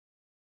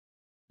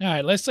All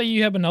right, let's say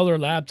you have an older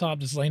laptop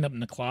that's laying up in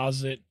the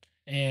closet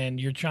and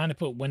you're trying to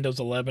put Windows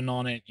 11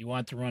 on it. You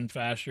want it to run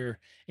faster.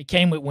 It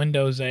came with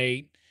Windows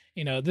 8.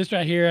 You know, this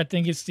right here, I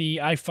think it's the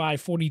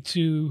i5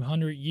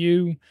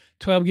 4200U,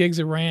 12 gigs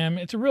of RAM.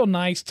 It's a real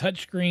nice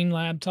touchscreen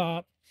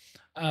laptop.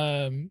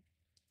 Um,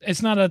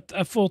 it's not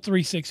a full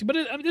 360, but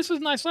I mean, this is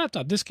a nice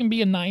laptop. This can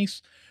be a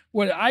nice,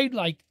 what I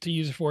like to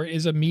use it for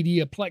is a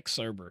Mediaplex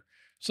server.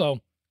 So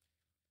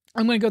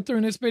I'm going to go through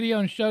in this video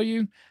and show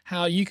you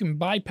how you can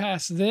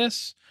bypass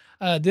this.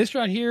 This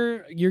right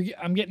here,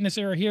 I'm getting this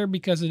error here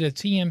because of the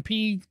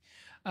TMP.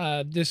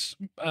 This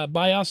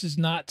BIOS is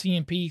not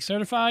TMP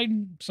certified,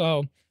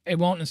 so it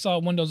won't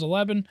install Windows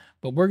 11,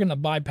 but we're going to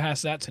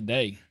bypass that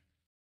today.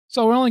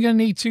 So we're only going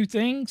to need two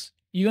things.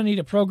 You're going to need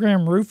to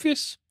program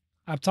Rufus.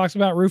 I've talked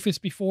about Rufus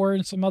before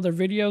in some other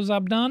videos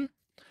I've done.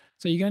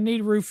 So you're going to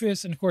need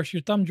Rufus and, of course,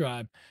 your thumb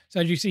drive. So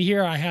as you see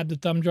here, I have the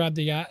thumb drive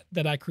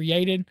that I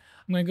created.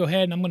 I'm going to go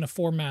ahead and I'm going to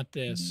format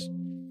this.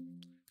 I'm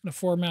going to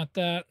format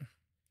that,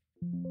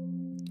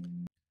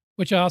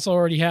 which I also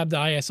already have the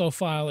ISO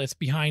file. It's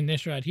behind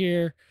this right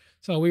here.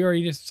 So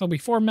we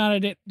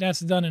formatted it. That's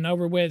done and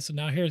over with. So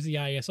now here's the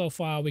ISO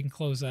file. We can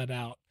close that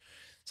out.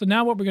 So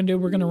now what we're going to do,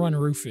 we're going to run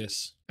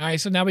Rufus. All right,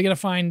 so now we got to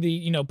find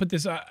the, put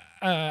this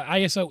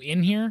ISO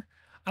in here.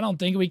 I don't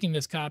think we can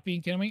just copy,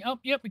 can we? Oh,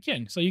 yep, we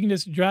can. So you can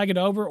just drag it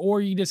over,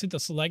 or you just hit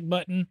the select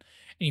button and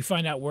you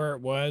find out where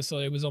it was. So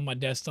it was on my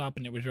desktop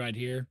and it was right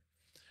here.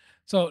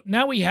 So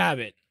now we have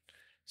it.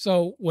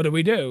 So what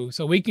do?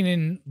 So we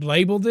can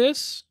label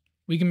this.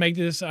 We can make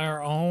this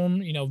our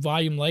own,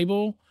 volume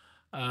label.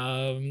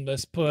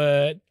 Let's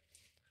put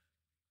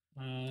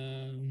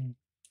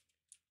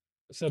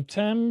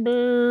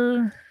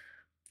September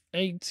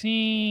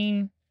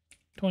 18,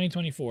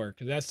 2024,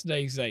 because that's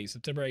today's date,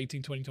 September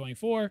 18,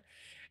 2024.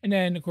 And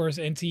then, of course,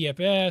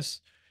 NTFS.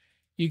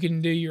 You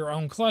can do your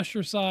own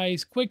cluster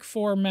size, quick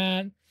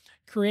format,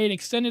 create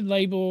extended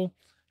label,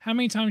 how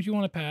many times you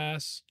want to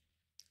pass,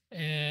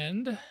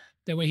 and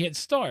then we hit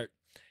start.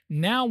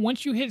 Now,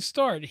 once you hit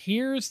start,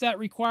 here's that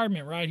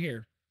requirement right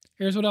here.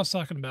 Here's what I was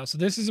talking about. So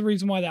this is the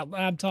reason why that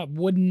laptop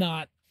would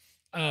not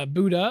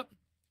boot up.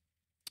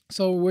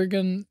 So we're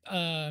going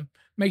to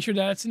make sure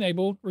that's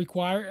enabled.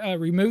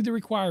 Remove the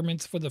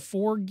requirements for the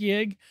 4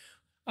 gig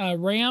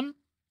RAM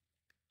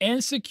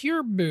and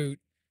secure boot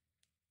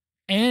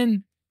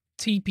and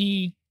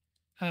TP.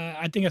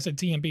 I think I said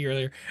TMP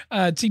earlier.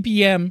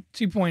 TPM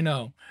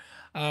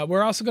 2.0.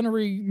 We're also going to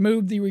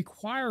remove the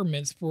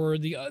requirements for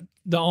the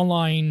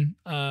online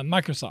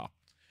Microsoft.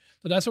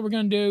 So that's what we're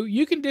going to do.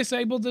 You can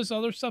disable this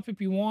other stuff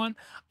if you want.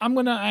 I'm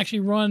going to actually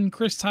run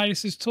Chris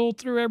Titus's tool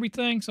through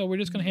everything. So we're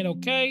just going to hit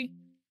OK.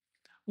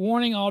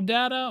 Warning, all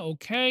data,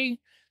 okay.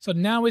 So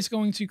now it's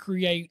going to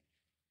create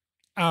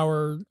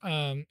our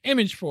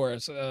image for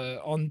us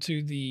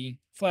onto the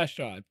flash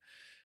drive.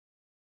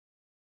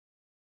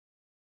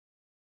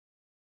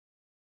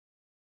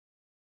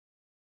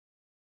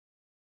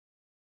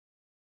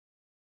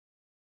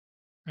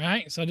 All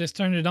right, so I just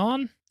turned it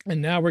on,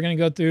 and now we're going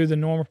to go through the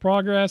normal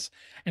progress,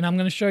 and I'm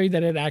going to show you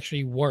that it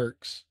actually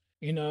works.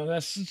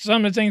 That's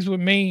some of the things with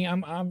me.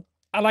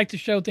 I like to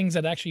show things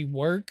that actually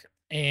work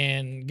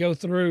and go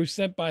through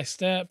step by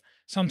step.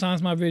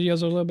 Sometimes my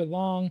videos are a little bit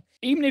long.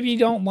 Even if you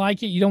don't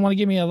like it, you don't want to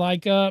give me a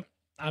like up.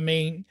 I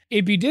mean,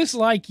 if you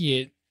dislike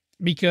it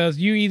because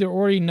you either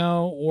already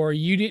know or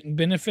you didn't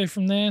benefit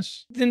from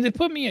this, then they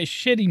put me a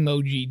shit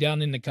emoji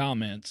down in the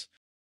comments.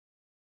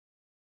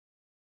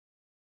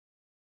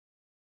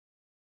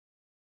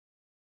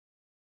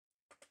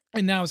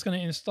 And now it's going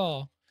to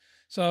install.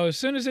 So as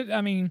soon as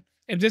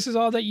if this is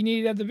all that you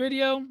needed at the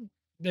video,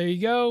 there you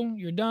go.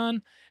 You're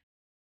done.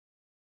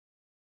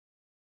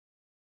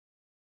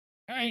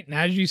 All right, and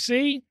as you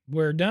see,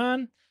 we're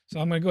done. So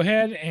I'm going to go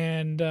ahead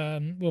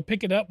and we'll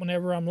pick it up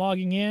whenever I'm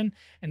logging in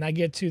and I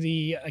get to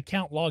the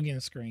account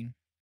login screen.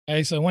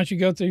 Okay, so once you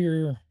go through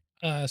your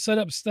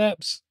setup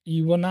steps,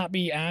 you will not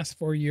be asked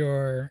for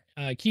your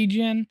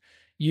keygen.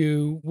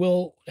 You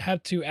will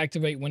have to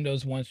activate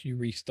Windows once you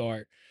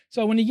restart.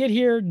 So when you get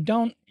here,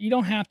 you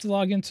don't have to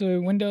log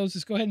into Windows.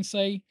 Just go ahead and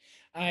say,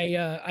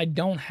 I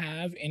don't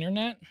have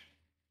internet.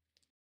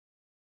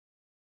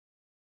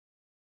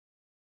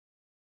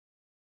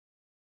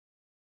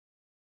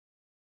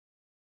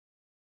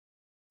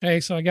 Okay,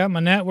 so I got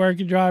my network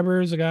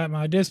drivers, I got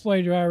my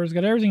display drivers,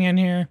 got everything in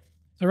here.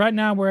 So right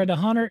now we're at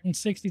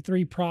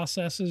 163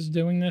 processes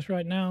doing this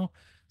right now.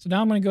 So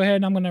now I'm going to go ahead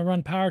and I'm going to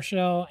run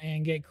PowerShell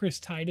and get Chris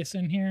Titus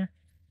in here.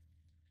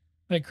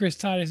 Let Chris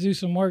Titus do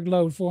some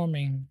workload for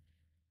me.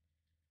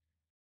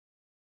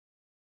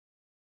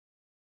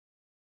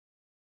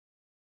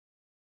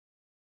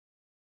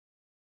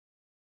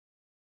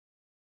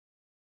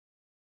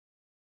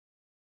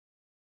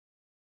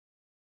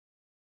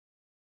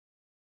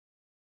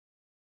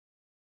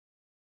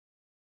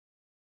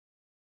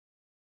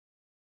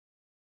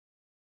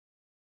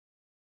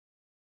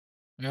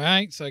 All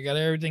right, so I got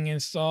everything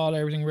installed,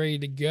 everything ready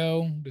to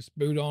go. Just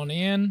boot on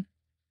in.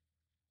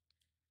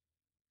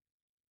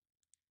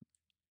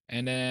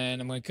 And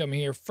then I'm going to come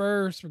here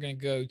first. We're going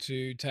to go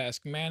to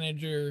Task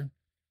Manager.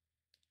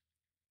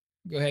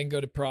 Go ahead and go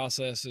to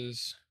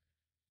processes.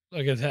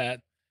 Look at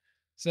that.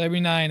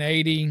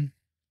 7980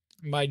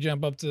 might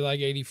jump up to like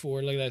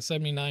 84. Look at that.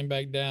 79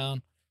 back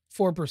down.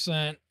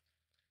 4%.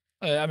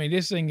 I mean,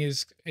 this thing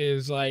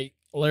is like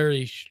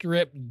literally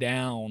stripped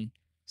down.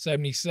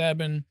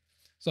 77.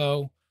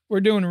 So we're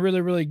doing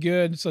really, really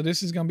good. So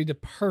this is going to be the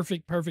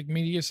perfect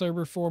media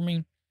server for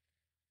me.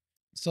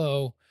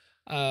 So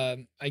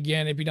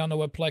again, if you don't know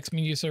what Plex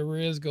Media Server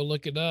is, go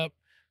look it up.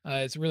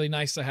 It's really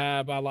nice to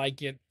have. I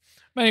like it.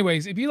 But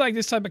anyways, if you like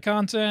this type of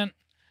content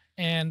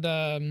and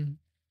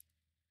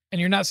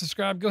you're not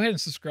subscribed, go ahead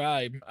and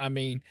subscribe. I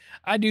mean,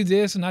 I do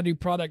this and I do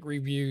product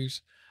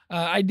reviews.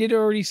 I did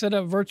already set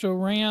up virtual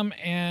RAM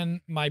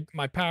and my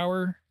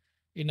power,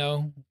 you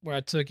know, where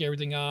I took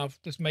everything off.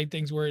 Just made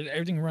things where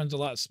everything runs a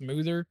lot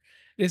smoother.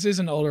 This is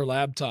an older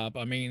laptop.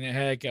 I mean,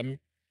 heck,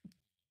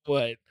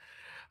 what?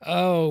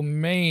 Oh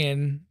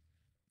man,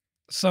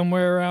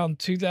 somewhere around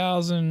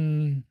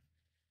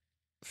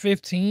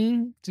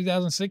 2015,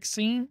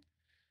 2016.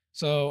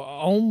 So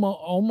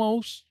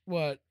almost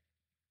what,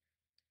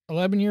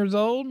 11 years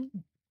old,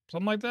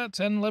 something like that,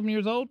 10, 11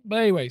 years old. But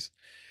anyways,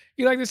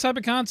 you like this type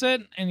of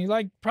content and you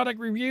like product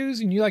reviews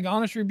and you like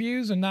honest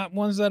reviews and not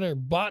ones that are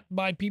bought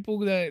by people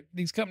that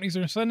these companies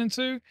are sending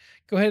to,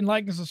 go ahead and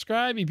like and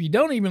subscribe. If you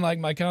don't even like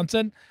my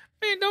content,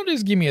 man, don't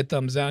just give me a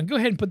thumbs down. Go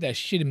ahead and put that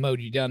shit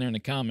emoji down there in the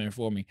comment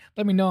for me.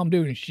 Let me know I'm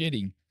doing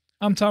shitty.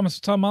 I'm Thomas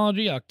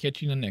Tomology. I'll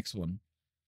catch you in the next one.